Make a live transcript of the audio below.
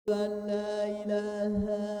أن لا إله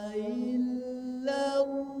إلا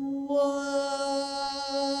الله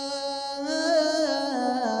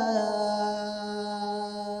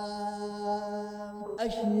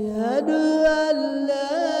أشهد أن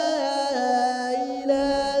لا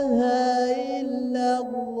إله إلا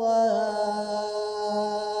الله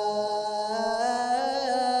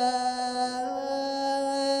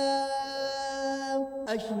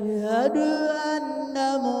أشهد أن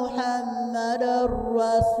محمدا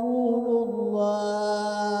رسول الله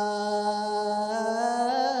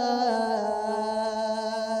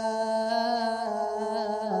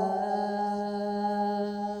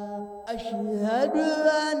أشهد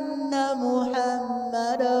أن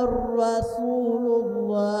محمدا رسول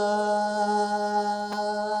الله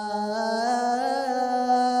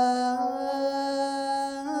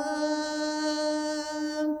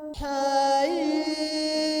حي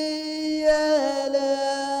على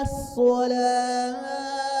الصلاة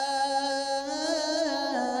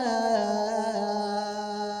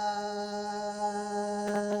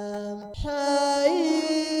حي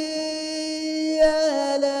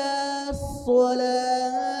على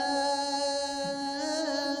الصلاة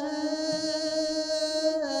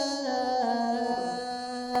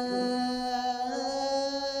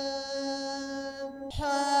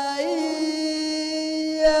حي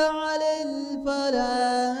على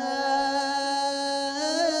الفلاح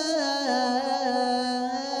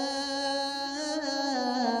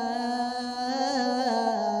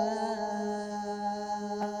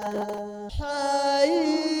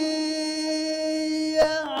حي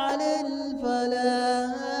على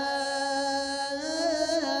الفلاح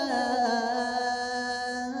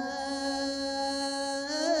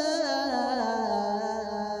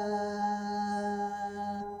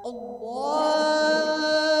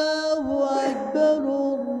الله أكبر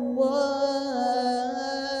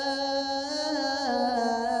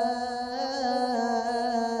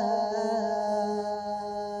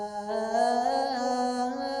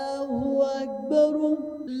الله أكبر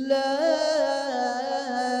لا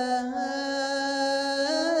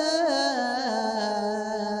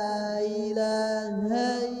إله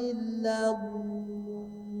إلا الله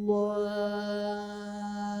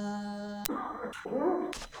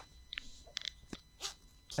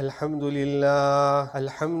الحمد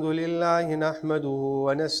لله نحمده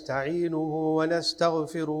ونستعينه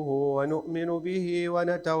ونستغفره ونؤمن به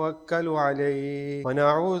ونتوكل عليه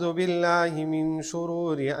ونعوذ بالله من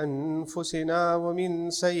شرور أنفسنا ومن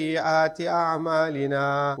سيئات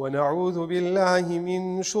أعمالنا ونعوذ بالله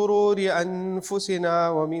من شرور أنفسنا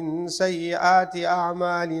ومن سيئات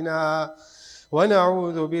أعمالنا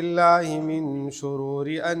ونعوذ بالله من شرور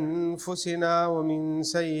أنفسنا ومن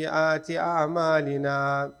سيئات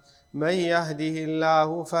أعمالنا من يهده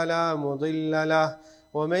الله فلا مضل له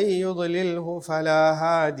ومن يضلله فلا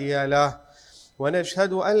هادي له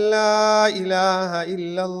ونشهد أن لا إله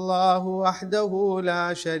إلا الله وحده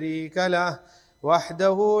لا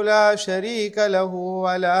شريك له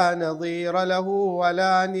ولا نظير له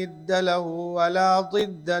ولا ند له ولا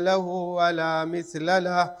ضد له ولا مثل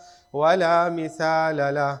له ولا مثال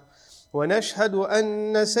له ونشهد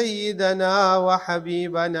أن سيدنا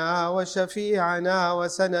وحبيبنا وشفيعنا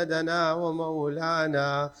وسندنا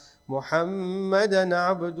ومولانا محمدا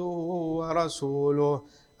عبده ورسوله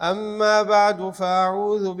أما بعد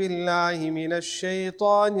فأعوذ بالله من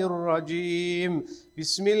الشيطان الرجيم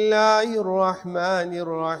بسم الله الرحمن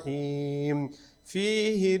الرحيم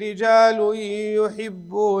فيه رجال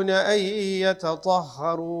يحبون أن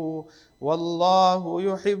يتطهروا والله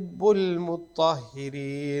يحب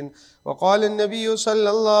المطهرين وقال النبي صلى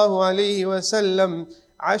الله عليه وسلم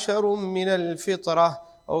 10 من الفطرة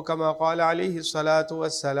أو كما قال عليه الصلاة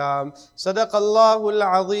والسلام صدق الله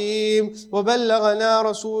العظيم وبلغنا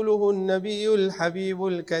رسوله النبي الحبيب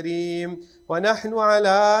الكريم ونحن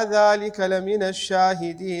على ذلك لمن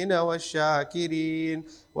الشاهدين والشاكرين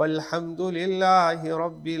والحمد لله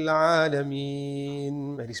رب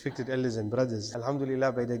العالمين. My respected elders and brothers,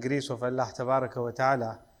 Alhamdulillah, by the grace of Allah Tabaraka wa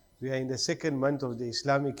Ta'ala, we are in the second month of the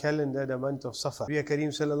Islamic calendar, the month of Safar. Nabi Kareem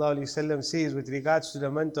Sallallahu Alaihi Wasallam says with regards to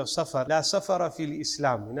the month of Safar, La Safara fil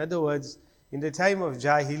Islam. In other words, in the time of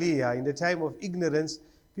Jahiliyyah, in the time of ignorance,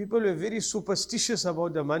 people were very superstitious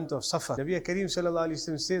about the month of Safar. Nabi Kareem Sallallahu Alaihi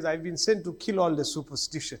Wasallam says, I've been sent to kill all the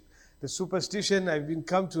superstition. The superstition, I've been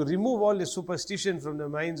come to remove all the superstition from the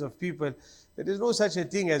minds of people. There is no such a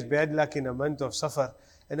thing as bad luck in a month of Safar.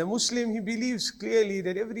 And a Muslim, he believes clearly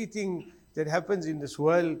that everything that happens in this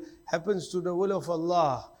world happens to the will of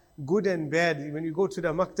Allah, good and bad. When you go to the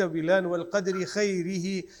maktab, we learn وَالْقَدْرِ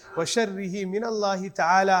خَيْرِهِ وَشَرِّهِ مِنَ اللَّهِ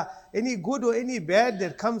تَعَالَى. Any good or any bad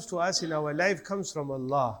that comes to us in our life comes from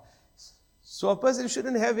Allah. So a person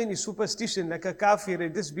shouldn't have any superstition like a kafir, a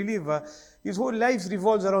disbeliever. His whole life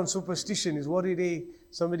revolves around superstition. He's worried, hey,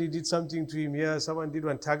 somebody did something to him here, someone did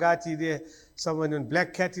one tagati there, someone on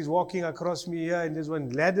black cat is walking across me here, and there's one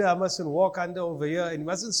ladder I mustn't walk under over here, and he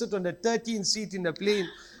mustn't sit on the 13th seat in the plane,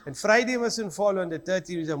 and Friday mustn't fall on the 13th,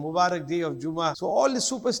 it's a Mubarak day of Jummah. So all the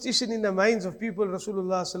superstition in the minds of people,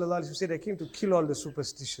 Rasulullah sallallahu alaihi wasallam said, I came to kill all the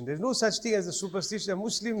superstition. There's no such thing as a superstition.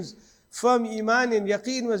 Muslims firm iman and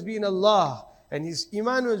yaqeen must be in Allah, and his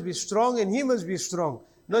iman must be strong and he must be strong.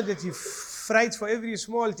 Not that he frights for every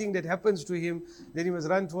small thing that happens to him, then he must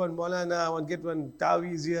run to one Maulana, one get one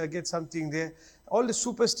tawiz here, get something there. All the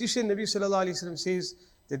superstition, Nabi sallallahu alaihi wasallam says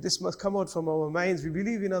that this must come out from our minds. We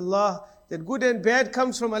believe in Allah, that good and bad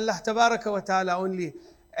comes from Allah tabaraka wa ta'ala only,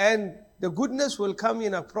 and the goodness will come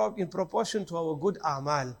in proportion to our good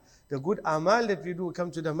a'mal. The good amal that we do,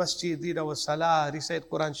 come to the masjid, read our salah, recite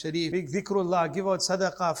Quran Sharif, make dhikrullah, give out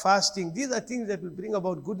sadaqah, fasting. These are things that will bring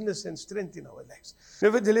about goodness and strength in our lives.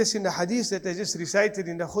 Nevertheless, in the hadith that I just recited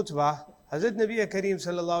in the khutbah, Hazrat Nabi Kareem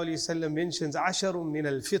sallallahu alayhi wa sallam mentions asharum min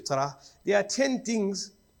al-fitra. There are 10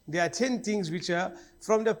 things which are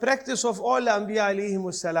from the practice of all Anbiya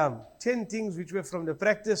alayhimus salam. 10 things which were from the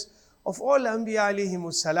practice of all Anbiya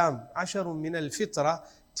alayhimus salam. Asharum min al-fitra.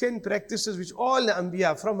 10 practices which all the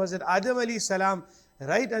Anbiya, from Hazrat Adam alayhi salam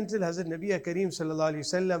right until Hazrat Nabi Kareem sallallahu alayhi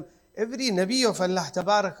wasallam, every Nabi of Allah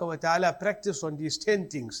tabaraka wa ta'ala practiced on these 10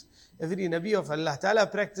 things. Every Nabi of Allah ta'ala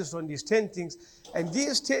practiced on these 10 things. And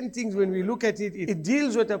these 10 things, when we look at it, it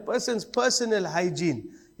deals with a person's personal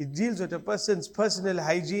hygiene. It deals with a person's personal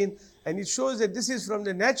hygiene, and it shows that this is from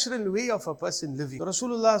the natural way of a person living. So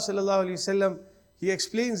Rasulullah sallallahu alayhi wasallam, he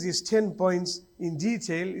explains these 10 points in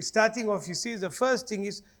detail. Starting off, he says the first thing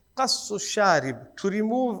is qassu sharib, to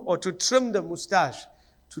remove or to trim the mustache.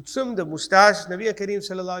 To trim the mustache, Nabi Kareem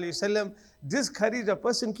sallallahu alayhi wasallam discouraged a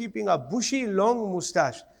person keeping a bushy, long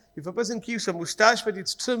mustache. If a person keeps a mustache but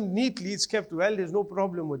it's trimmed neatly, it's kept well, there's no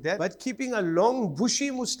problem with that. But keeping a long,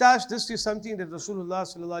 bushy mustache, this is something that Rasulullah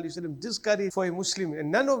sallallahu alayhi wasallam discouraged for a Muslim.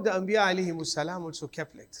 And none of the Anbiya alayhimus salam also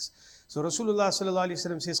kept like this. So Rasulullah sallallahu alayhi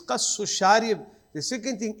wasallam says qassu sharib. The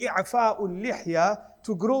second thing, i'fa'ul lihya,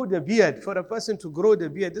 to grow the beard, for a person to grow the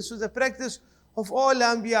beard. This was the practice of all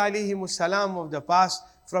Anbiya alayhimus salam of the past,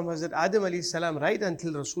 from Hazrat Adam alayhi salam right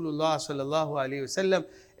until Rasulullah sallallahu alayhi wasallam.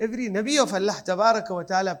 Every Nabi of Allah tabaraka wa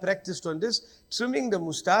ta'ala practiced on this, trimming the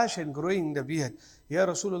mustache and growing the beard. Here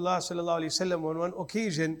Rasulullah sallallahu alayhi wasallam, on one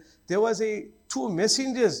occasion, there were two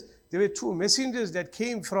messengers that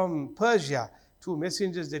came from Persia. Two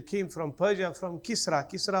messengers that came from Persia, from Kisra.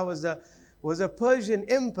 Kisra was a Persian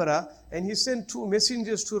emperor, and he sent two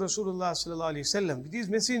messengers to Rasulullah sallallahu alaihi wasallam. These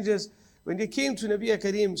messengers, when they came to Nabi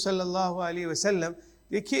Kareem sallallahu alaihi wasallam,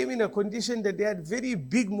 they came in a condition that they had very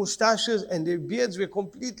big mustaches and their beards were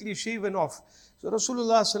completely shaven off. So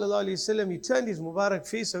Rasulullah sallallahu alaihi wasallam, he turned his Mubarak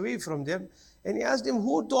face away from them, and he asked them,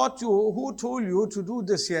 who told you to do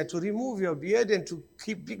this here, to remove your beard and to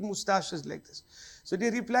keep big mustaches like this? So they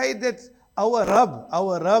replied that our Rabb,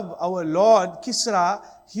 our Lord, Kisra,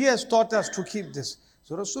 he has taught us to keep this.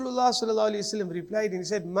 So Rasulullah sallallahu alaihi wasallam replied and he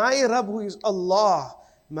said, my Rabb who is Allah,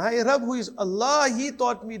 he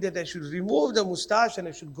taught me that I should remove the mustache and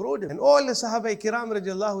I should grow them. And all the Sahaba Kiram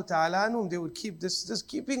radiallahu ta'ala anhum, they would keep this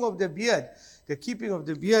keeping of the beard. The keeping of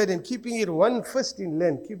the beard and keeping it 1 fist in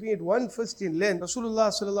length. Rasulullah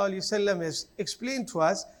sallallahu alaihi wasallam has explained to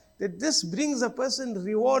us that this brings a person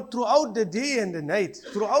reward throughout the day and the night.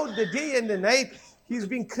 Throughout the day and the night, he's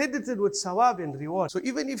being credited with sawab and reward. So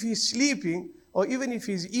even if he's sleeping, or even if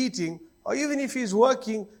he's eating, or even if he's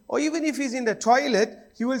working, or even if he's in the toilet,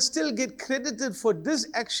 he will still get credited for this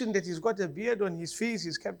action that he's got a beard on his face,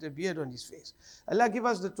 he's kept a beard on his face. Allah give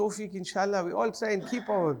us the tawfiq, inshallah. We all try and keep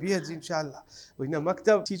our beards, inshallah. We're in a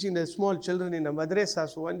maktab teaching the small children in a madrasa,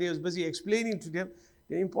 so one day I was busy explaining to them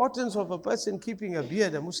the importance of a person keeping a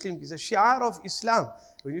beard. A Muslim is a shi'ar of Islam.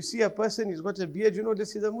 When you see a person, he's got a beard, you know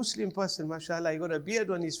this is a Muslim person, mashallah, he got a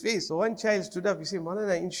beard on his face. So one child stood up, he said,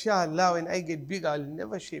 Maulana, inshallah, when I get big, I'll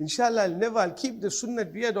never shave. Inshallah, I'll keep the sunnah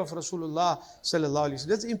beard of Rasulullah sallallahu alaihi wasallam.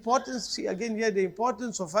 That's the importance, see again here, the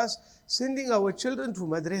importance of us sending our children to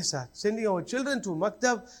madrasa, sending our children to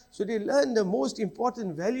maktab, so they learn the most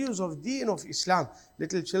important values of deen of Islam.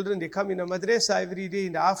 Little children, they come in a madrasa every day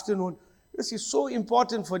in the afternoon. This is so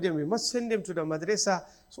important for them. We must send them to the madrasa.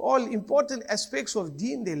 So all important aspects of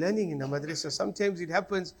deen they're learning in the madrasa. Sometimes it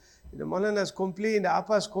happens, the Maulanas complain, the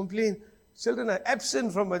Appas complain, children are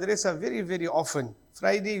absent from madrasa very, very often.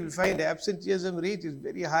 Friday you'll find the absenteeism rate is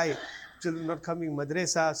very high. children not coming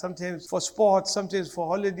madrasa, sometimes for sports, sometimes for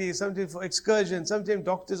holidays, sometimes for excursions, sometimes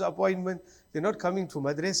doctor's appointment. They're not coming to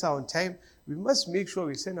madrasa on time. We must make sure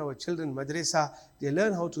we send our children madrasa. They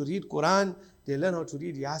learn how to read Quran, they learn how to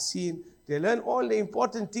read Yasin, they learn all the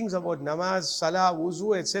important things about namaz, salah,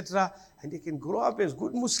 wuzu, etc. And they can grow up as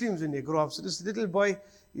good Muslims when they grow up. So this little boy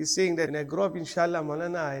is saying that when I grow up, inshallah,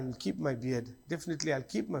 Maulana, I'll keep my beard. Definitely, I'll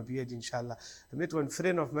keep my beard, inshallah. I met one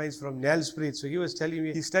friend of mine from Nelspreet. So he was telling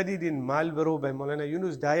me, he studied in Marlborough by Maulana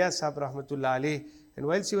Yunus Daya Sahib Rahmatullah alayh. And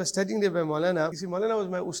whilst he was studying there by Maulana, he said, Maulana was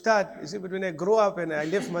my ustad. He said, but when I grow up and I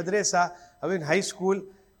left madrasa, I went high school,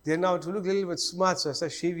 they're now to look a little bit smart, so I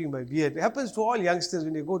start shaving my beard. It happens to all youngsters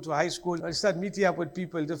when they go to high school. I start meeting up with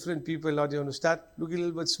people, different people, now they want to start looking a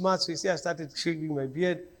little bit smart. So you see, I started shaving my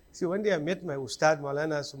beard. See, one day I met my ustad,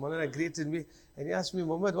 Maulana, so Maulana greeted me, and he asked me,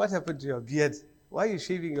 Muhammad, what happened to your beard? Why are you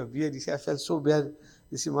shaving your beard? He said, I felt so bad.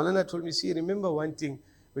 You see, Maulana told me, see, remember one thing,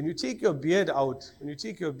 when you take your beard out,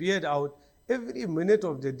 every minute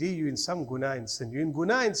of the day you're in some guna and sin. You're in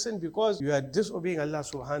guna and sin because you are disobeying Allah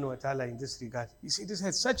subhanahu wa ta'ala in this regard. You see, this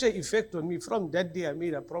had such an effect on me. From that day I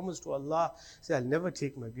made a promise to Allah, say I'll never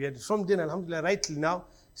take my beard. From then, alhamdulillah, right till now,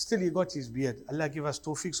 still he got his beard. Allah give us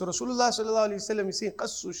tawfiq. So Rasulullah sallallahu alayhi wa sallam is saying,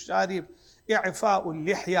 qassu sharib, i'fa'ul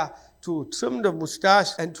lihya, to trim the mustache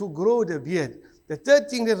and to grow the beard. The third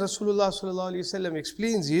thing that Rasulullah sallallahu alayhi wa sallam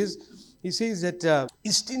explains is, he says that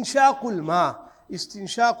istinshaqul ma,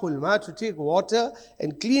 to take water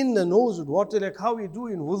and clean the nose with water like how we do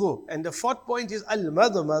in wudu. And the fourth point is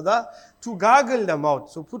al-madmada, to gargle the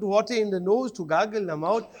mouth. So put water in the nose to gargle the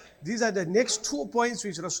mouth. These are the next 2 points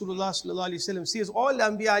which Rasulullah sallallahu alaihi wasallam says all the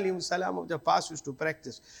Anbiya alayhi salam of the past used to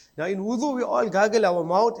practice. Now in wudu we all gargle our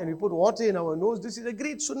mouth and we put water in our nose. This is a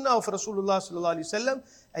great sunnah of Rasulullah sallallahu alaihi wasallam,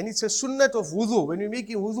 and it's a sunnah of wudu. When we're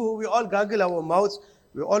making wudu, we all gargle our mouths,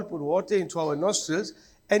 we all put water into our nostrils.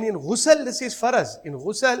 And in ghusl, this is faraz. In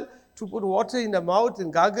ghusl, to put water in the mouth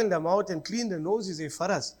and gargle the mouth and clean the nose is a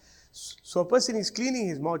faraz. So a person is cleaning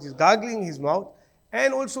his mouth, is gargling his mouth.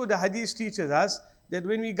 And also the hadith teaches us that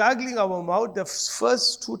when we're gargling our mouth, the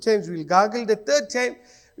first 2 times we'll gargle. The third time,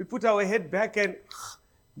 we put our head back and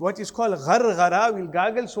what is called gharghara, we'll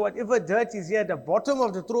gargle. So whatever dirt is here at the bottom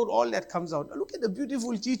of the throat, all that comes out. Now look at the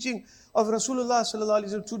beautiful teaching of Rasulullah sallallahu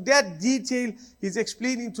alaihi wasallam. To that detail, he's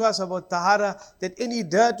explaining to us about tahara, that any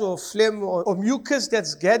dirt or phlegm or mucus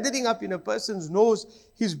that's gathering up in a person's nose,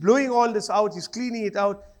 he's blowing all this out, he's cleaning it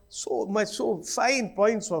out. So much, so fine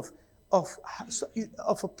points of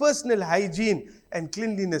a personal hygiene and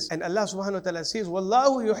cleanliness. And Allah subhanahu wa ta'ala says,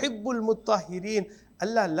 Wallahu yuhibbul muttahirin.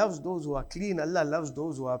 Allah loves those who are clean. Allah loves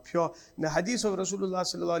those who are pure. In the hadith of Rasulullah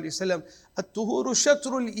sallallahu alaihi wasallam, at-tuhuru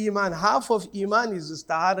shatrul iman. Half of iman is this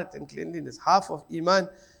taharat and cleanliness. Half of iman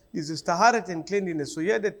is this taharat and cleanliness. So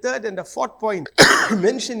here the third and the fourth point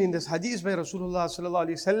mentioned in this hadith by Rasulullah sallallahu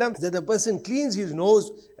alaihi wasallam, that a person cleans his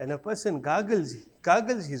nose and a person gargles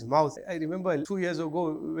his mouth. I remember 2 years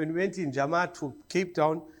ago when we went in Jamaat to Cape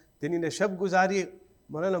Town, then in the Shab Guzari,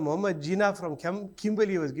 Maulana Muhammad Jina from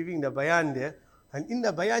Kimberley was giving the bayan there. And in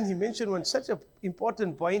the bayan, he mentioned such an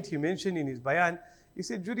important point he mentioned in his bayan. He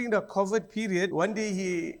said during the COVID period, one day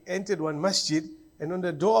he entered one masjid, and on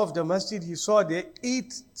the door of the masjid, he saw there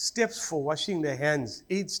 8 steps for washing the hands.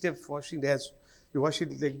 8 steps for washing the hands. You wash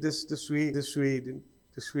it like this way, then this way,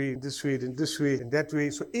 then this way, and that way.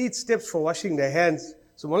 So 8 steps for washing the hands.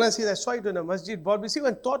 So Maulana says, I saw it on a masjid board. But see,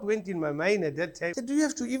 one thought went in my mind at that time. I said, do you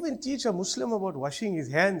have to even teach a Muslim about washing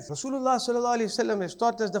his hands? Rasulullah sallallahu alaihi wasallam has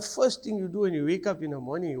taught us the first thing you do when you wake up in the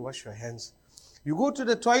morning, you wash your hands. You go to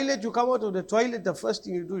the toilet, you come out of the toilet, the first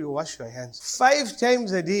thing you do, you wash your hands. 5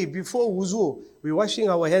 times a day before wuzu, we're washing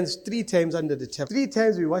our hands 3 times under the tap. 3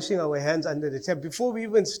 times we're washing our hands under the tap before we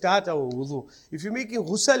even start our wuzu. If you're making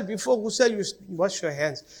ghusl, before ghusl, you wash your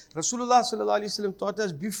hands. Rasulullah sallallahu alaihi wasallam taught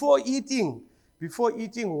us before eating,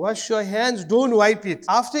 wash your hands, don't wipe it.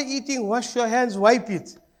 After eating, wash your hands, wipe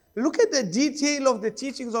it. Look at the detail of the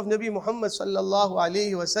teachings of Nabi Muhammad sallallahu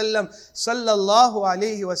alayhi wasallam.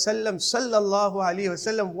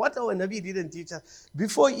 What our Nabi didn't teach us.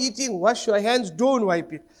 Before eating, wash your hands, don't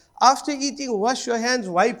wipe it. After eating, wash your hands,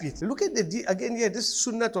 wipe it. Look at again here, this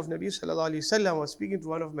sunnah of Nabi sallallahu alayhi wasallam. I was speaking to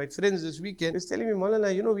one of my friends this weekend. He was telling me,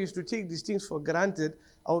 Maulana, we used to take these things for granted.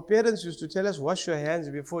 Our parents used to tell us, wash your hands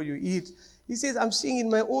before you eat. He says, I'm seeing in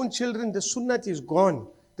my own children, the sunnah is gone.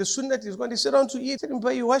 The sunnah is gone. They sit down to eat. I said,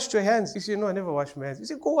 but you washed your hands. He said, no, I never wash my hands. He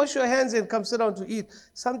said, go wash your hands and come sit down to eat.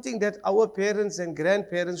 Something that our parents and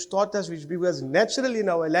grandparents taught us, which was natural in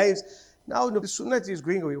our lives. Now the sunnah is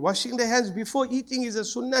going away. Washing the hands before eating is a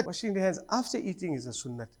sunnah. Washing the hands after eating is a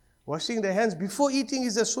sunnah. Washing the hands before eating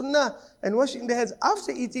is a sunnah, and washing the hands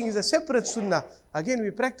after eating is a separate sunnah. Again,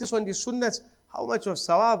 we practice on these sunnahs. How much of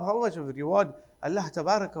sawab, how much of reward Allah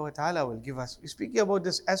Tabaraka wa Ta'ala will give us. We're speaking about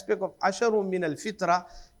this aspect of asharun min al-fitra,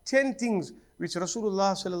 10 things which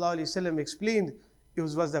Rasulullah Sallallahu Alaihi Wasallam explained. It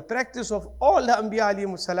was the practice of all the Anbiya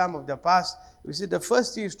alayhimu salam of the past. We said the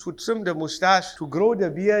first is to trim the mustache, to grow the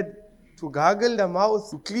beard, to gargle the mouth,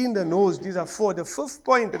 to clean the nose. These are 4. The 5th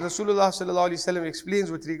point that Rasulullah Sallallahu Alaihi Wasallam explains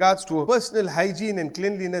with regards to personal hygiene and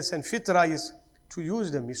cleanliness and fitra is to use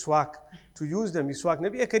the miswak. To use the miswak.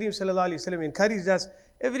 Nabi Kareem Sallallahu Alaihi Wasallam encouraged us,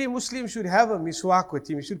 every Muslim should have a miswak with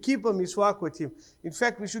him. He should keep a miswak with him. In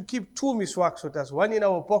fact, we should keep 2 miswaks with us, one in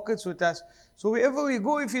our pockets with us. So wherever we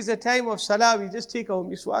go, if it's a time of salah, we just take our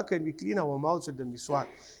miswak and we clean our mouths with the miswak.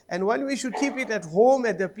 And one, we should keep it at home,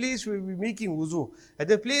 at the place where we're making wuzu. At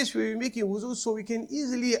the place where we're making wuzu, so we can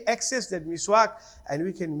easily access that miswak and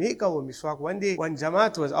we can make our miswak. One day, one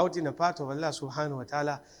Jamaat was out in a part of Allah subhanahu wa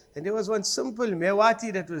ta'ala, and there was one simple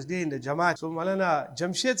mewati that was there in the Jamaat. So Maulana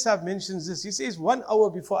Jamshed Sahib mentions this. He says, 1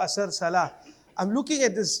 hour before Asr Salah, I'm looking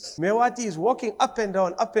at this mewati, he's walking up and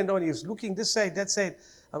down, he's looking this side, that side.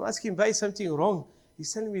 I'm asking, why is something wrong?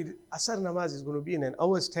 He's telling me, Asr namaz is going to be in an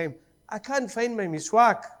hour's time. I can't find my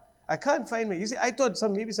miswak. I can't find my, you see, I thought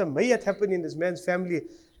maybe some mayat happened in this man's family,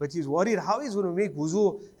 but he's worried how he's going to make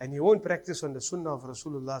wuzu and he won't practice on the sunnah of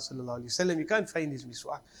Rasulullah Sallallahu Alaihi Wasallam. He can't find his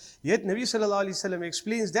miswak. Yet Nabi Sallallahu Alaihi Wasallam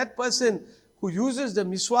explains that person who uses the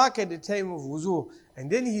miswak at the time of wuzu and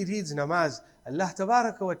then he reads namaz, Allah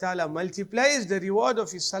Tabaraka wa Ta'ala multiplies the reward of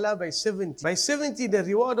his salah by 70. By 70, the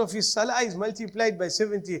reward of his salah is multiplied by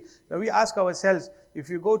 70. Now we ask ourselves, if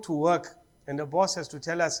you go to work and the boss has to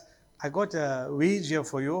tell us, I got a wage here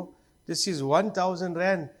for you, this is 1,000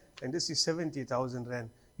 rand and this is 70,000 rand.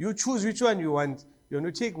 You choose which one you want. You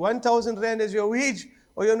want to take 1,000 rand as your wage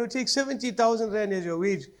or you want to take 70,000 rand as your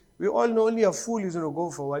wage. We all know only a fool is going to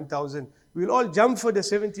go for 1,000. We'll all jump for the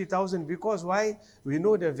 70,000 because why? We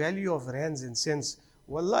know the value of rands and cents.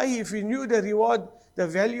 Wallahi, if we knew the reward, the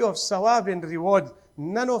value of sawab and reward,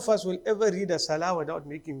 none of us will ever read a salah without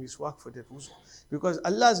making miswak for that wuzu. Because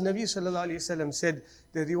Allah's Nabi Sallallahu Alaihi Wasallam said,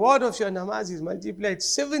 the reward of your namaz is multiplied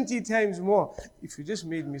 70 times more if you just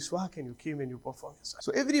made miswak and you came and you performed your salah.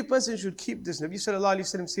 So every person should keep this. Nabi Sallallahu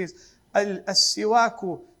Alaihi Wasallam says,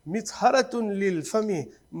 Al-siwaku mitharatun lil fami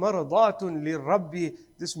maradatun lil rabbi.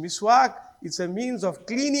 This miswak, it's a means of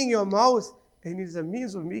cleaning your mouth and it's a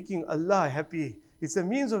means of making Allah happy. It's a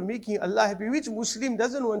means of making Allah happy. Which Muslim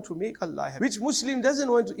doesn't want to make Allah happy? Which Muslim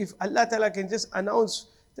doesn't want to, if Allah Ta'ala can just announce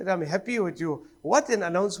that I'm happy with you, what an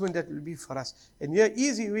announcement that will be for us. And here,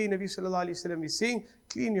 easy way, Nabi Sallallahu Alaihi Wasallam is saying,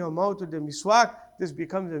 clean your mouth with the miswak. This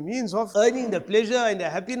becomes a means of earning the pleasure and the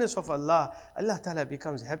happiness of Allah. Allah Ta'ala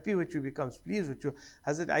becomes happy with you, becomes pleased with you.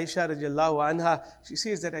 Hazrat Aisha radiallahu anha, she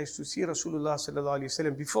says that I used to see Rasulullah Sallallahu Alaihi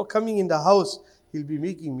Wasallam before coming in the house, he'll be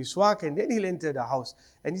making miswak and then he'll enter the house.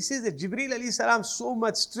 And he says that Jibreel alayhi salam so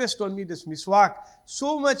much stressed on me this miswak.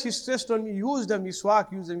 So much he stressed on me, use the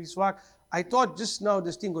miswak, use the miswak. I thought just now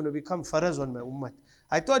this thing going to become faraz on my ummah.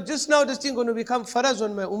 I thought just now this thing going to become faraz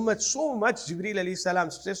on my ummah. So much Jibreel alayhi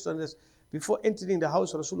salam stressed on this. Before entering the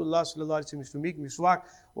house, Rasulullah Sallallahu Alaihi Wasallam used to make miswak.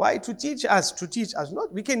 Why? To teach us.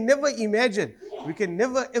 Not, we can never imagine. We can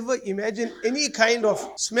never ever imagine any kind of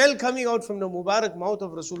smell coming out from the Mubarak mouth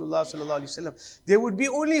of Rasulullah Sallallahu Alaihi Wasallam. There would be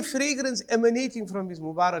only fragrance emanating from his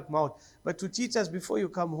Mubarak mouth. But to teach us before you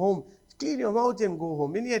come home, clean your mouth and go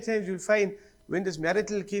home. Many a times you'll find when these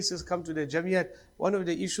marital cases come to the Jamiyat, one of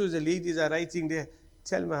the issues the ladies are writing there,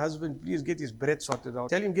 tell my husband, please get his breath sorted out.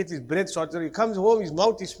 Tell him get his breath sorted out. He comes home, his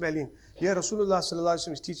mouth is smelling. Here Rasulullah Sallallahu Alaihi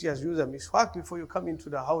Wasallam is teaching us use a miswak before you come into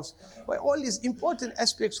the house. Why all these important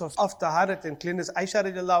aspects of taharat and cleanliness. Aisha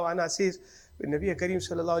radiallahu anha says, when Nabi Kareem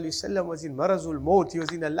Sallallahu Alaihi Wasallam was in Marazul Maut, he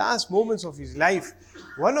was in the last moments of his life.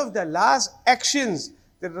 One of the last actions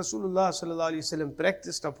that Rasulullah Sallallahu Alaihi Wasallam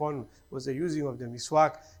practiced upon was the using of the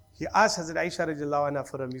miswak. He asked Hazrat Aisha radiallahu anha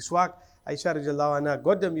for a miswak. Aisha radiallahu anha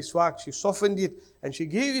got the miswak, she softened it and she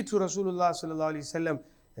gave it to Rasulullah Sallallahu Alaihi Wasallam.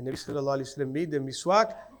 And Nabi Sallallahu Alaihi Wasallam made the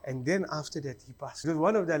miswak and then after that he passed. It was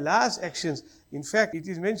one of the last actions. In fact, it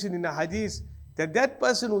is mentioned in the hadith that that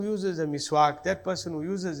person who uses the miswak,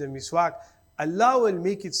 Allah will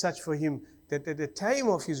make it such for him that at the time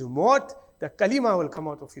of his maut, the kalima will come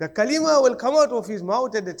out of him. The kalima will come out of his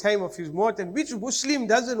mouth at the time of his maut. And which Muslim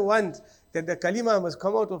doesn't want that the kalima must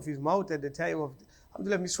come out of his mouth at the time of...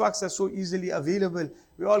 Alhamdulillah, miswaks are so easily available.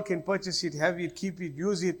 We all can purchase it, have it, keep it,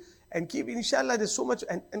 use it. And keep, inshallah, there's so much,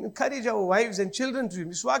 and encourage our wives and children to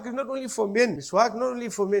use. Miswak is not only for men. Miswak not only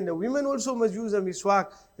for men. The women also must use a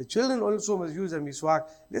miswak. The children also must use a miswak.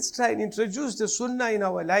 Let's try and introduce the sunnah in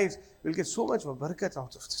our lives. We'll get so much barakat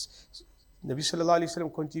out of this. Nabi sallallahu alayhi wa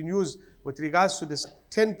sallam continues with regards to this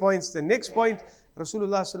 10 points. The next point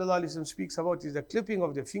Rasulullah sallallahu alayhi wa sallam speaks about is the clipping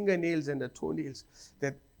of the fingernails and the toenails.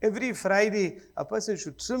 That every Friday a person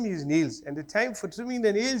should trim his nails. And the time for trimming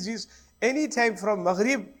the nails is any time from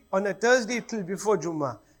Maghrib on a Thursday till before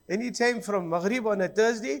Jummah. Any time from Maghrib on a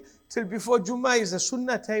Thursday till before Jummah is a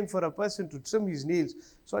sunnah time for a person to trim his nails.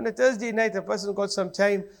 So on a Thursday night, a person got some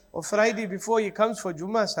time, or Friday before he comes for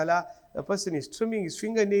Jummah Salah, a person is trimming his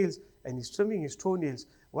fingernails and he's trimming his toenails.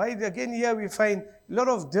 Why? Again, here we find a lot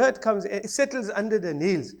of dirt comes, it settles under the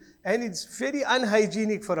nails. And it's very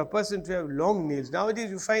unhygienic for a person to have long nails.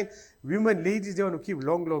 Nowadays you find women, ladies, they want to keep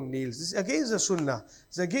long nails. This is against the sunnah.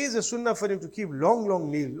 It's against the sunnah for them to keep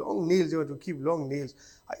long nails. Long nails, they want to keep long nails.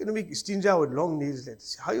 How are you going to make istinja with long nails like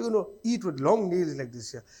this? How are you going to eat with long nails like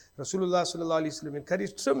this here? Rasulullah sallallahu alayhi wa sallam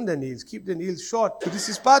encouraged, trim the nails, keep the nails short. So this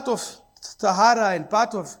is part of tahara and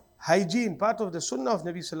part of hygiene, part of the sunnah of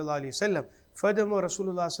Nabi sallallahu alayhi wa sallam. Furthermore,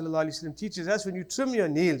 Rasulullah sallallahu alayhi wa sallam teaches us when you trim your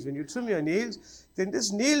nails, then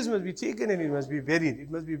this nails must be taken and it must be buried.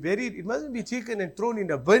 It must be buried. It mustn't be taken and thrown in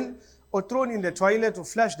the bin or thrown in the toilet or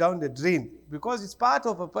flushed down the drain. Because it's part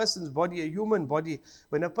of a person's body, a human body.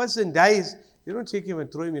 When a person dies, you don't take him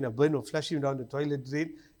and throw him in a bin or flush him down the toilet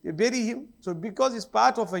drain. You bury him. So because it's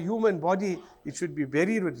part of a human body, it should be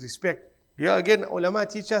buried with respect. Here again, ulama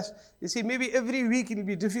teach us, they say maybe every week it will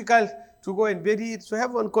be difficult to go and bury it. So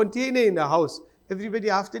have one container in the house. Everybody,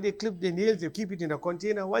 after they clip their nails, they keep it in a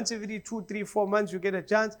container. Once every 2, 3, 4 months, you get a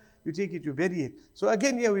chance, you take it, you bury it. So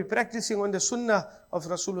again, here we're practicing on the sunnah of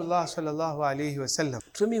Rasulullah sallallahu alayhi wa sallam.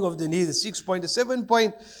 Trimming of the nails, 6 point. The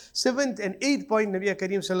 7th and 8th point, Nabi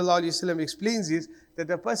Kareem sallallahu alayhi wa sallam explains is that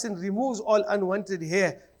the person removes all unwanted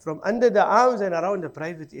hair from under the arms and around the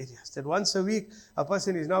private areas. That once a week, a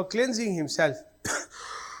person is now cleansing himself.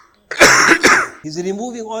 He's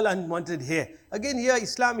removing all unwanted hair. Again, here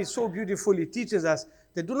Islam is so beautiful. It teaches us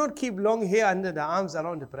that do not keep long hair under the arms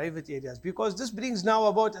around the private areas, because this brings now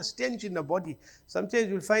about a stench in the body. Sometimes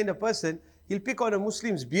you'll find a person, he'll pick on a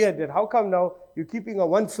Muslim's beard, that how come now you're keeping a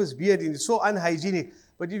one-fist beard and it's so unhygienic.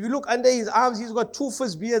 But if you look under his arms, he's got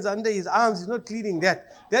 2-fist beards under his arms. He's not cleaning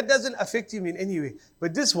that. That doesn't affect him in any way.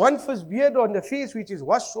 But this 1-fist beard on the face, which is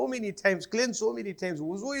washed so many times, cleansed so many times,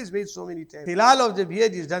 wuzu is made so many times, hilal of the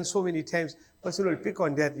beard is done so many times, person will pick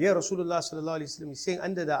on that. Yeah, Rasulullah sallallahu alayhi wa sallam is saying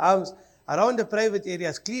under the arms, around the private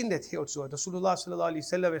areas, clean that hair also. Rasulullah sallallahu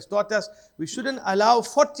alayhi wa sallam has taught us we shouldn't allow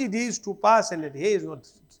 40 days to pass and that hair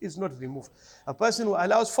is not removed. A person who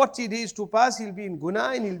allows 40 days to pass, he'll be in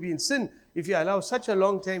guna and he'll be in sin if he allows such a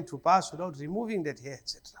long time to pass without removing that hair,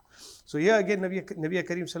 etc. So here again, Nabi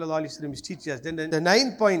Kareem sallallahu alayhi wa sallam is teaching us. Then the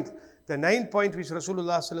ninth point which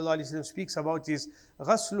Rasulullah sallallahu alayhi wa sallam speaks about is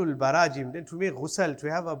ghaslul barajim. Then to make ghusl,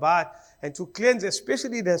 to have a bath and to cleanse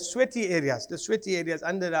especially the sweaty areas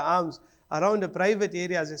under the arms, around the private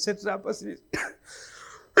areas, etc. Person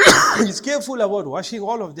is careful about washing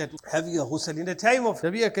all of that, having a ghusl. In the time of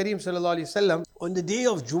Nabi Kareem sallallahu alayhi wa sallam, on the day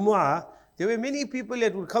of Jumu'ah, there were many people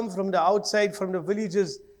that would come from the outside, from the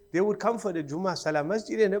villages. They would come for the Jummah Salah.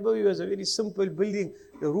 Masjid Nabawi was a very simple building.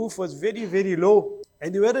 The roof was very, very low.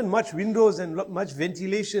 And there weren't much windows and much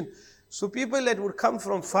ventilation. So people that would come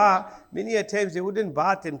from far, many a times they wouldn't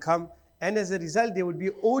bath and come. And as a result, there would be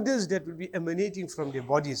odors that would be emanating from their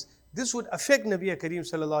bodies. This would affect Nabi Kareem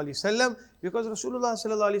sallallahu alayhi wa sallam, because Rasulullah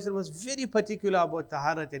sallallahu alayhi wa sallam was very particular about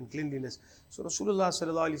taharat and cleanliness. So Rasulullah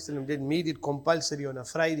sallallahu alayhi wa sallam then made it compulsory on a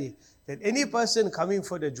Friday that any person coming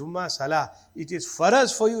for the Jummah Salah, it is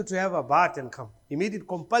faraz for you to have a bath and come. He made it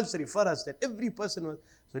compulsory for us that every person was.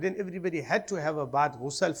 So then everybody had to have a bath,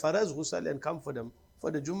 ghusl, faraz, ghusl, and come for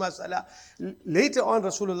the Jummah Salah. Later on,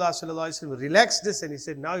 Rasulullah sallallahu alayhi wa sallam relaxed this and he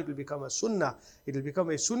said, now it will become a sunnah. It will become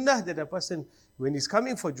a sunnah that a person, when he's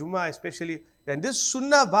coming for Jummah especially, then this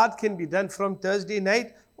sunnah bath can be done from Thursday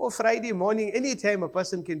night or Friday morning. Anytime a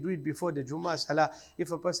person can do it before the Jummah Salah.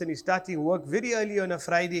 If a person is starting work very early on a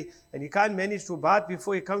Friday and he can't manage to bath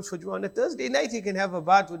before he comes for Jummah, on a Thursday night he can have a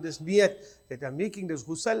bath with this niyat that I'm making this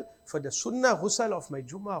ghusl for the sunnah ghusl of my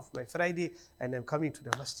Jummah, of my Friday, and I'm coming to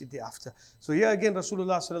the masjid day after. So here again,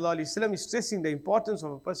 Rasulullah sallallahu alayhi wa sallam is stressing the importance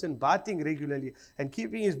of a person bathing regularly and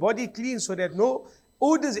keeping his body clean so that no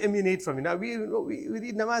odors emanate from it. Now we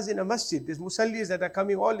read namaz in a masjid. There's musallis that are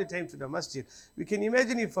coming all the time to the masjid. We can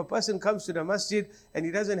imagine if a person comes to the masjid and he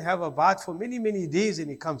doesn't have a bath for many, many days and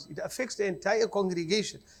he comes. It affects the entire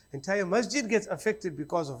congregation. Entire masjid gets affected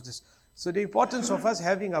because of this. So the importance of us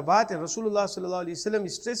having a bath, and Rasulullah sallallahu alaihi wasallam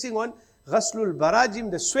is stressing on ghaslul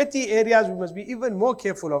barajim, the sweaty areas we must be even more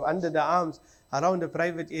careful of, under the arms, around the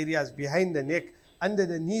private areas, behind the neck, under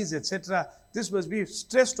the knees, etc. This must be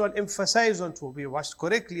stressed on, emphasized on, to be washed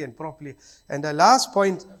correctly and properly. And the last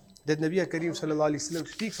point that Nabi Kareem sallallahu alaihi wasallam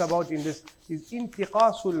speaks about in this is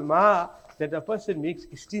intiqasul ma, that a person makes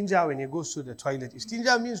istinja when he goes to the toilet.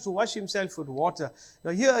 Istinja means to wash himself with water.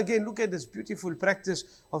 Now here again, look at this beautiful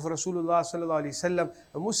practice of Rasulullah sallallahu alaihi wasallam.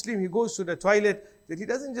 A Muslim, he goes to the toilet, that he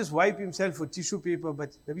doesn't just wipe himself with tissue paper,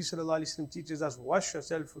 but Nabi sallallahu alaihi wasallam teaches us, wash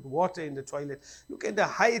yourself with water in the toilet. Look at the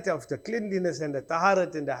height of the cleanliness and the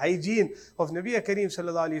taharat and the hygiene of Nabi Kareem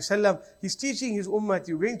sallallahu alaihi wasallam. He's teaching his ummah,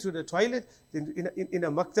 you're going to the toilet, in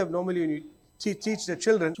a maktab, normally when you teach the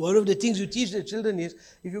children, one of the things you teach the children is,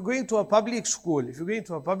 if you're going to a public school,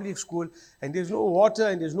 and there's no water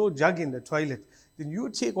and there's no jug in the toilet, then you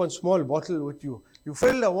take one small bottle with you. You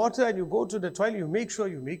fill the water and you go to the toilet, you make sure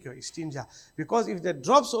you make your istinja. Because if the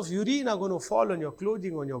drops of urine are going to fall on your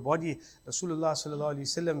clothing, on your body, Rasulullah sallallahu alaihi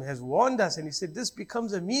wasallam has warned us, and he said this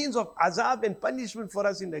becomes a means of azab and punishment for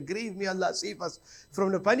us in the grave. May Allah save us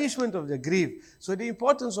from the punishment of the grave. So the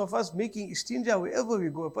importance of us making istinja wherever we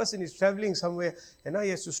go. A person is traveling somewhere and now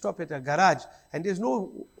he has to stop at a garage and there's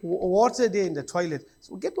no water there in the toilet.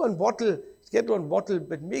 So get one bottle,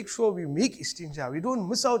 but make sure we make istinja. We don't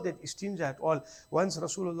miss out that istinja at all. Once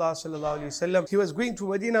Rasulullah sallallahu alaihi wasallam, he was going to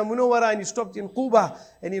Medina Munawwara and he stopped in Quba.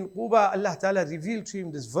 And in Quba, Allah Ta'ala revealed to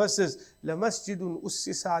him these verses, لَمَسْجِدٌ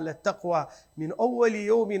أُسِّسَ عَلَى التَّقْوَى مِنْ أَوَّلِ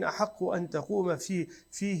يَوْمٍ أَحَقُّ أَن تَقُومَ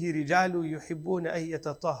فِيهِ رِجَالُ يُحِبُّونَ أَن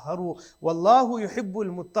يَتَطَهَّرُوا وَاللَّهُ يُحِبُّ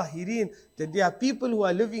الْمُطَّهِّرِينَ. That there are people who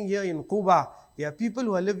are living here in Quba. There are people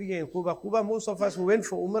who are living here in Quba. Quba, most of us who went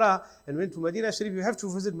for Umrah and went to Medina Sharif, you have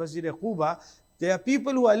to visit Masjid Quba. There are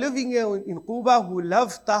people who are living here in Quba who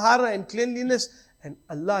love tahara and cleanliness, and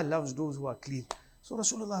Allah loves those who are clean. So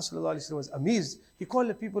Rasulullah sallallahu alaihi wasallam was amazed. He called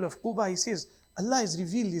the people of Quba, he says, Allah has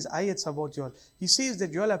revealed these ayats about you all. He says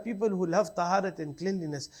that you all are people who love taharat and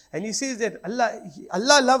cleanliness. And he says that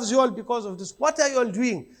Allah loves you all because of this. What are you all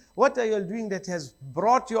doing? What are you all doing that has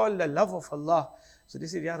brought you all the love of Allah? So they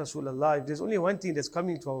said, Ya Rasulullah, if there's only one thing that's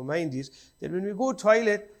coming to our mind is that when we go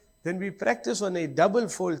toilet, then we practice on a double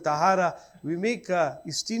fold tahara. We make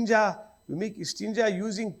istinja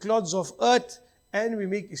using cloths of earth, and we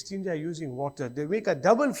make istinja using water. They make a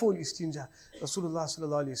double fold istinja. Rasulullah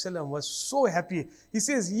sallallahu alaihi wasallam was so happy. He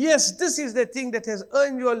says, yes, this is the thing that has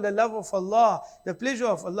earned you all the love of Allah, the pleasure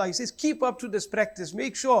of Allah. He says, keep up to this practice.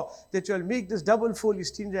 Make sure that you'll make this double fold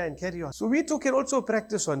istinja and carry on. So we too can also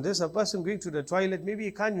practice on this. A person going to the toilet, maybe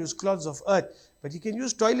he can't use cloths of earth, but he can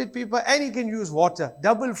use toilet paper and he can use water.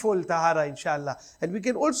 Double fold tahara, inshallah. And we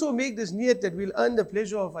can also make this niyat that we'll earn the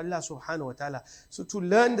pleasure of Allah subhanahu wa ta'ala. So to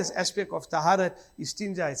learn this aspect of taharat,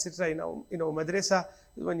 istinja, etc. in our madrasa,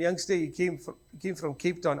 one youngster, he came from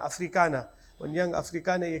Cape Town, Afrikaner. One young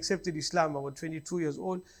Afrikaner, he accepted Islam, about 22 years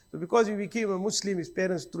old. So because he became a Muslim, his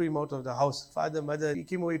parents threw him out of the house. Father, mother, he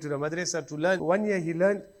came away to the madrasa to learn. 1 year he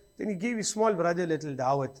learned. Then he gave his small brother a little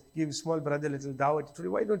dawat. He told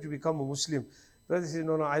him, why don't you become a Muslim? Brother said,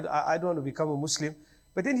 no, I don't want to become a Muslim.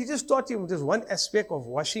 But then he just taught him this one aspect of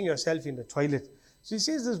washing yourself in the toilet. So he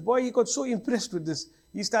says this boy, he got so impressed with this.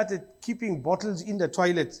 He started keeping bottles in the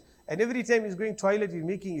toilet. And every time he's going to toilet, he's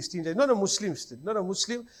making istinja. Not a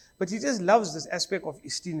Muslim, but he just loves this aspect of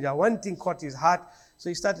istinja. One thing caught his heart, so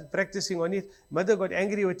he started practicing on it. Mother got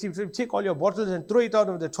angry with him, said, take all your bottles and throw it out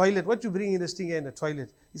of the toilet. What you bring in this thing here in the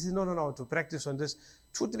toilet? He said, no, to practice on this.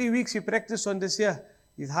 2-3 weeks he practiced on this here.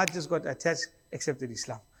 His heart just got attached, accepted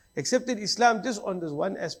Islam just on this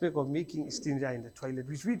one aspect of making istinja in the toilet,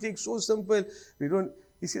 which we take so simple.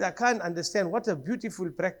 He said, I can't understand what a beautiful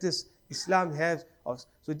practice Islam has.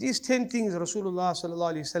 So these 10 things Rasulullah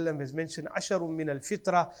sallallahu alaihi wasallam has mentioned, asharun min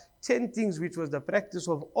al-fitra, 10 things which was the practice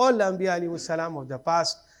of all Anbiya alayhi salam of the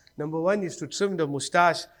past. Number 1 is to trim the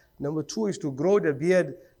mustache. Number 2 is to grow the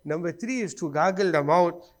beard. Number 3 is to gargle the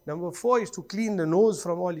mouth. Number 4 is to clean the nose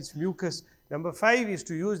from all its mucus. Number 5 is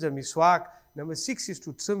to use the miswak. Number 6 is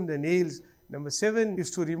to trim the nails. Number 7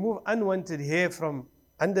 is to remove unwanted hair from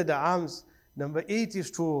under the arms. Number 8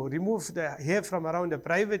 is to remove the hair from around the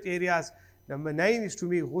private areas. Number 9 is to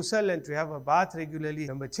make ghusl and to have a bath regularly.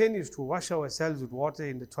 Number 10 is to wash ourselves with water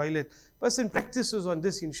in the toilet. Person practices on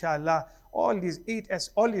this, inshallah. All these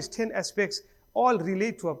 10 aspects all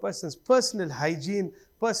relate to a person's personal hygiene,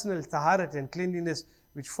 personal taharat and cleanliness,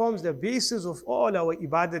 which forms the basis of all our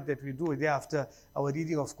ibadat that we do thereafter. Our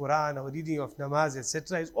reading of Quran, our reading of namaz,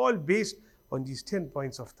 etc. is all based on these 10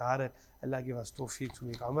 points of taharat. Allah give us tawfiq to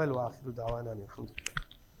make amal wa akhiru da'wana alhamdulillah.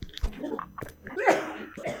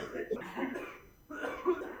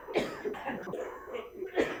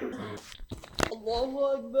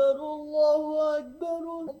 الله أكبر الله أكبر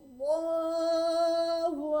الله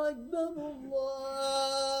أكبر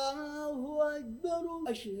الله أكبر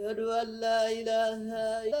أشهد أن لا إله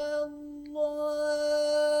إلا الله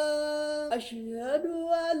أشهد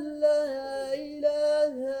أن لا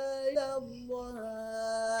إله إلا الله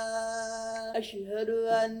أشهد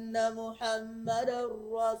أن محمدا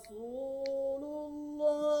رسول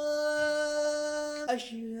الله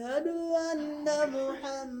أشهد أن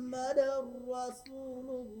محمدا رسول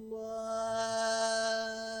الله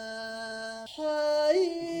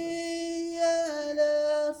حي على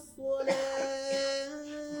الصلاة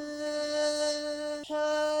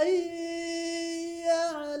حي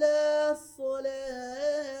على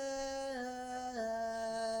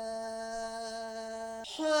الصلاة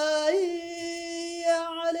حي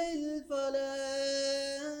على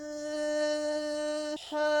الفلاح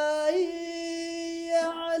حي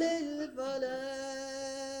على الفلاح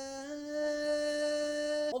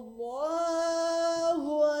الله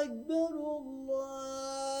أكبر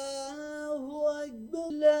الله أكبر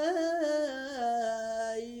لا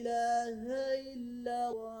إله إلا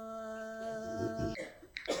الله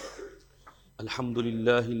الحمد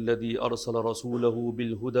لله الذي أرسل رسوله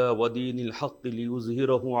بالهدى ودين الحق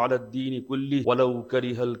ليظهره على الدين كله ولو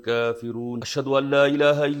كره الكافرون أشهد أن لا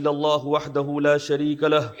إله إلا الله وحده لا شريك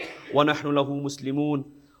له ونحن له مسلمون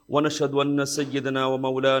ونشهد أن سيدنا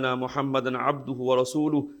ومولانا محمدا عبده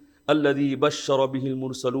ورسوله الذي بشر به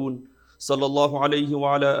المرسلون صلى الله عليه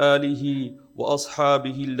وعلى آله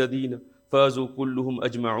وأصحابه الذين فازوا كلهم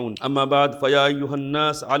أجمعون أما بعد فيا أيها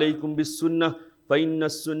الناس عليكم بالسنة فإن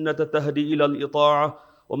السنة تهدي إلى الإطاعة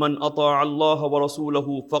ومن أطاع الله ورسوله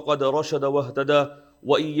فقد رشد واهتدى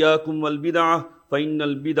وإياكم والبدعة فإن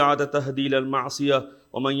البدعة تهدي إلى المعصية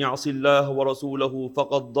ومن يعص الله ورسوله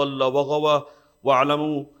فقد ضل وغوى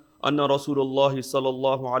واعلموا أن رسول الله صلى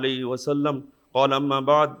الله عليه وسلم قال أما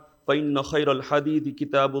بعد فإن خير الحديث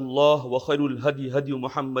كتاب الله وخير الهدي هدي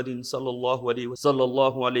محمد صلى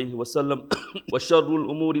الله عليه وسلم وشر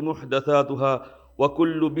الأمور محدثاتها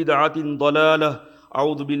وكل بدعة ضلالة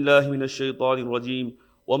أعوذ بالله من الشيطان الرجيم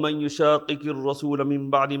ومن يشاقق الرسول من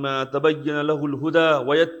بعد ما تبين له الهدى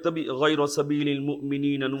ويتبع غير سبيل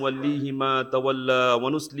المؤمنين نوليه ما تولى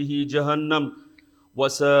ونسله جهنم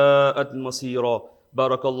وساءت مصيرا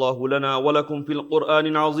بارك الله لنا ولكم في القرآن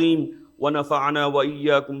العظيم ونفعنا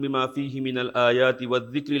وإياكم بما فيه من الآيات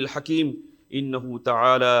والذكر الحكيم إنه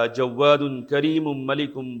تعالى جواد كريم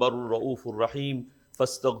ملك بر رؤوف رحيم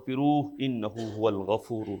فاستغفروه إنه هو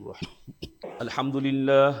الغفور الرحيم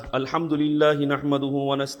الحمد لله نحمده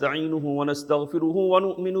ونستعينه ونستغفره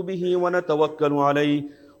ونؤمن به ونتوكل عليه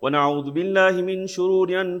ونعوذ بالله من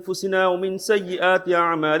شرور أنفسنا ومن سيئات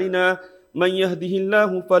أعمالنا من يهده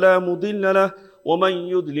الله فلا مضل له ومن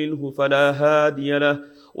يضلله فلا هادي له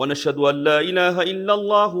ونشهد أن لا إله إلا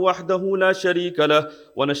الله وحده لا شريك له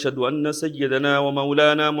ونشهد أن سيدنا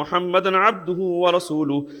ومولانا محمدا عبده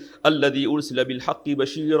ورسوله الذي أرسل بالحق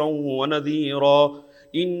بشيرا ونذيرا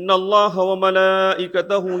إن الله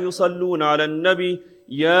وملائكته يصلون على النبي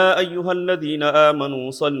يا أيها الذين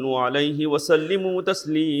آمنوا صلوا عليه وسلموا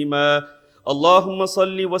تسليما اللهم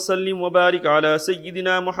صل وسلم وبارك على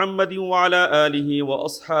سيدنا محمد وعلى آله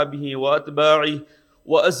وأصحابه وأتباعه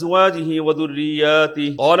وأزواجه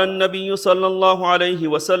وذرياته قال النبي صلى الله عليه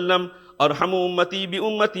وسلم أرحم أمتي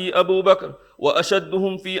بأمتي أبو بكر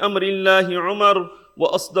وأشدهم في أمر الله عمر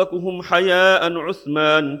وأصدقهم حياء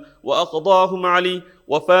عثمان وأقضاهم علي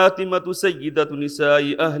وفاطمة سيدة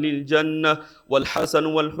نساء أهل الجنة والحسن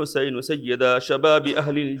والحسين سيدا شباب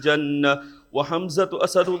أهل الجنة وحمزة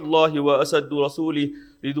أسد الله وأسد رسوله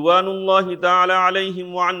رضوان الله تعالى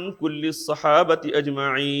عليهم وعن كل الصحابة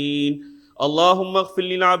أجمعين اللهم اغفر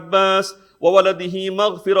للعباس وولده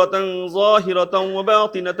مغفرة ظاهرة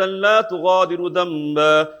وباطنة لا تغادر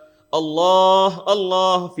ذنبا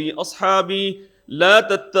الله في أصحابي لا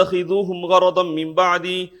تتخذوهم غرضا من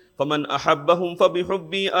بعدي فمن أحبهم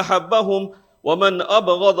فبحبي أحبهم ومن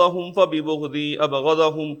أبغضهم فببغضي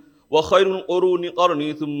أبغضهم وخير القرون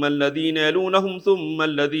قرني ثم الذين يلونهم ثم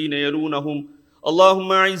الذين يلونهم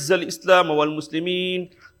اللهم أعز الإسلام والمسلمين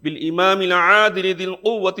بالإمام العادل ذي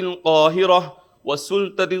القوة القاهرة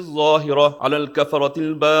والسلطة الظاهرة على الكفرة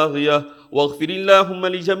الباغية واغفر اللهم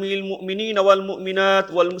لجميع المؤمنين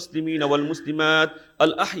والمؤمنات والمسلمين والمسلمات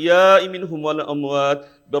الأحياء منهم والأموات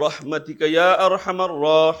برحمتك يا أرحم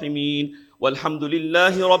الراحمين والحمد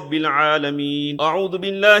لله رب العالمين أعوذ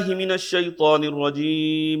بالله من الشيطان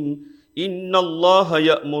الرجيم إن الله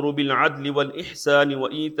يأمر بالعدل والإحسان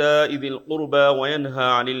وإيتاء ذي القربى وينهى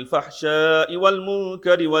عن الفحشاء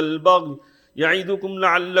والمنكر والبغي يعظكم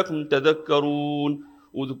لعلكم تذكرون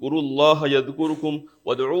اذكروا الله يذكركم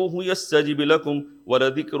وادعوه يستجب لكم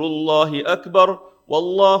ولذكر الله أكبر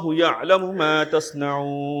والله يعلم ما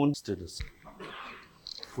تصنعون.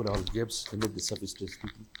 Full all gaps to make the surface test.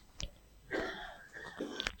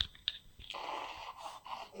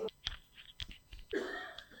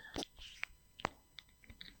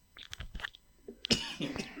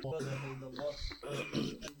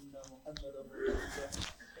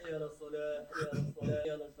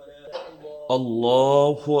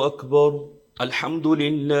 الله أكبر. الحمد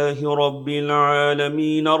لله رب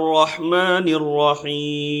العالمين الرحمن الرحيم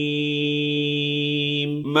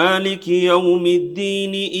مالك يوم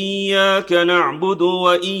الدين إياك نعبد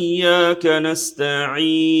وإياك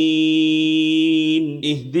نستعين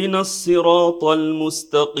اهدنا الصراط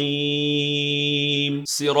المستقيم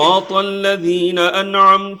صراط الذين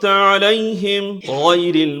أنعمت عليهم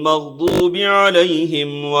غير المغضوب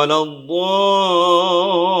عليهم ولا الضالين.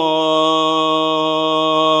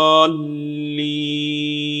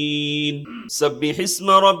 سبح اسم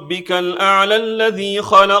ربك الأعلى الذي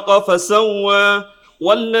خلق فسوى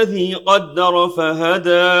والذي قدر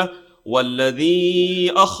فهدى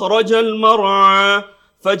والذي أخرج المرعى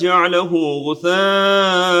فجعله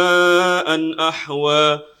غثاء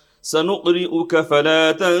أحوى سنقرئك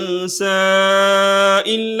فلا تنسى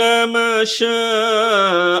إلا ما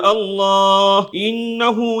شاء الله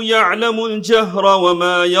إنه يعلم الجهر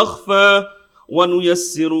وما يخفى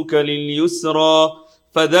ونيسرك لليسرى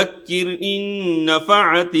فذكر إن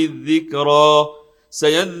نفعت الذكرى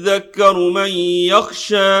سيذكر من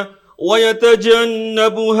يخشى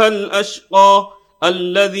ويتجنبها الأشقى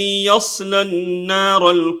الذي يصلى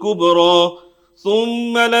النار الكبرى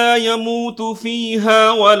ثم لا يموت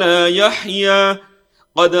فيها ولا يحيا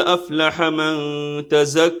قد أفلح من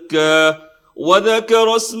تزكى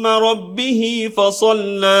وذكر اسم ربه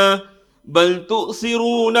فصلى بل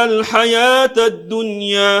تؤثرون الحياة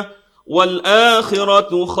الدنيا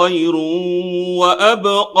والآخرة خير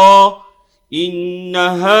وأبقى إن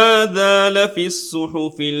هذا لفي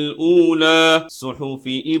الصحف الأولى صحف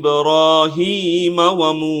إبراهيم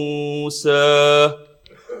وموسى.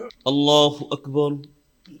 الله أكبر.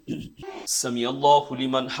 سمع الله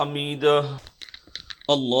لمن حمده.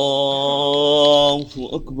 الله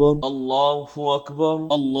أكبر الله أكبر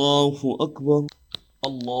الله أكبر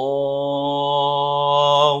الله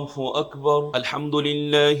أكبر. الحمد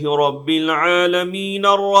لله رب العالمين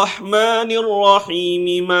الرحمن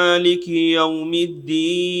الرحيم مالك يوم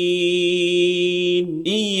الدين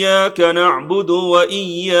إياك نعبد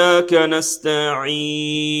وإياك نستعين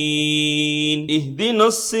اهدنا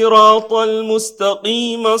الصراط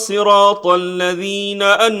المستقيم صراط الذين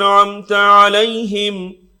أنعمت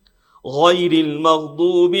عليهم غير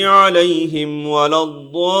المغضوب عليهم ولا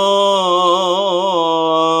الضالين.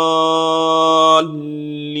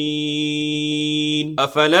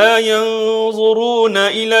 أفلا ينظرون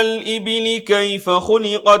إلى الإبل كيف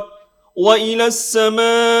خلقت وإلى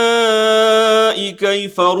السماء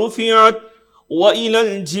كيف رفعت وإلى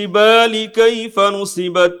الجبال كيف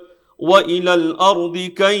نصبت وإلى الأرض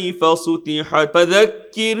كيف سطحت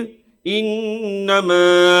فذكر إنما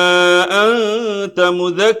أنت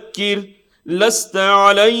مذكر لست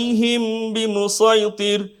عليهم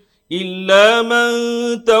بمسيطر إلا من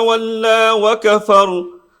تولى وكفر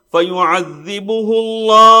فيعذبه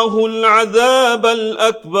الله العذاب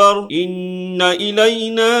الأكبر إن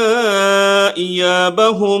إلينا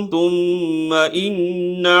إيابهم ثم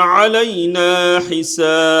إن علينا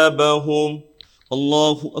حسابهم.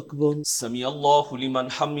 الله أكبر. سمع الله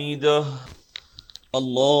لمن حمده.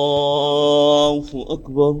 الله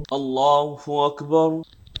أكبر الله أكبر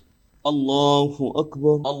الله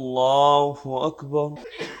أكبر الله أكبر.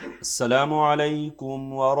 السلام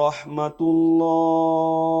عليكم ورحمة الله.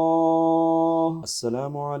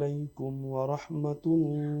 السلام عليكم ورحمة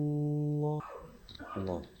الله.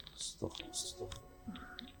 الله استغفر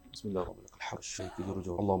بسم الله الرحمن الرحيم. الحق الشيك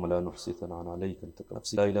يرجو اللهم لا نحصي ثناء عليك أنت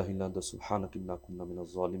كنفسك لا إله إلا أنت سبحانك إنا كنا من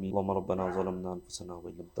الظالمين. اللهم ربنا ظلمنا أنفسنا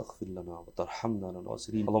وإن لم تغفر لنا وترحمنا لنكن من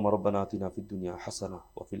الخاسرين. اللهم ربنا آتنا في الدنيا حسنة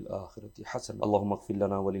وفي الآخرة حسنة. اللهم اغفر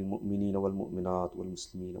لنا وللمؤمنين والمؤمنات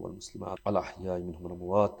والمسلمين والمسلمات الأحياء منهم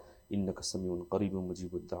والأموات إنك سميع قريب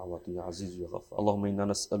مجيب الدعوات يا عزيز يا غفار. اللهم إنا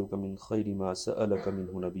نسألك من خير ما سألك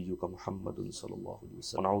منه نبيك محمد صلى الله عليه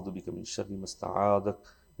وسلم ونعوذ بك من شر ما استعاذك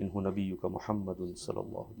منه نبيك محمد صلى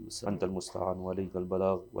الله عليه وسلم. أنت المستعان وعليك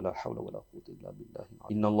البلاغ ولا حول ولا قوة إلا بالله.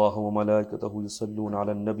 إن الله وملائكته يصلون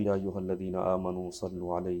على النبي يا أيها الذين آمنوا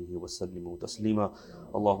صلوا عليه وسلموا تسليما.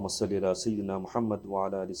 اللهم صل على سيدنا محمد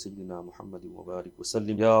وعلى آل سيدنا محمد وبارك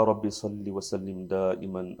وسلم. يا رب صل وسلم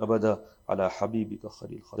دائما أبدا على حبيبك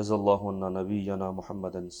خير الخلق. جزا الله عنا نبينا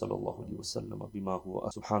محمدا صلى الله عليه وسلم بما هو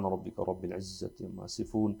أهل. سبحان ربك رب العزة عما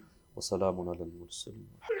يصفون وسلام على المرسلين.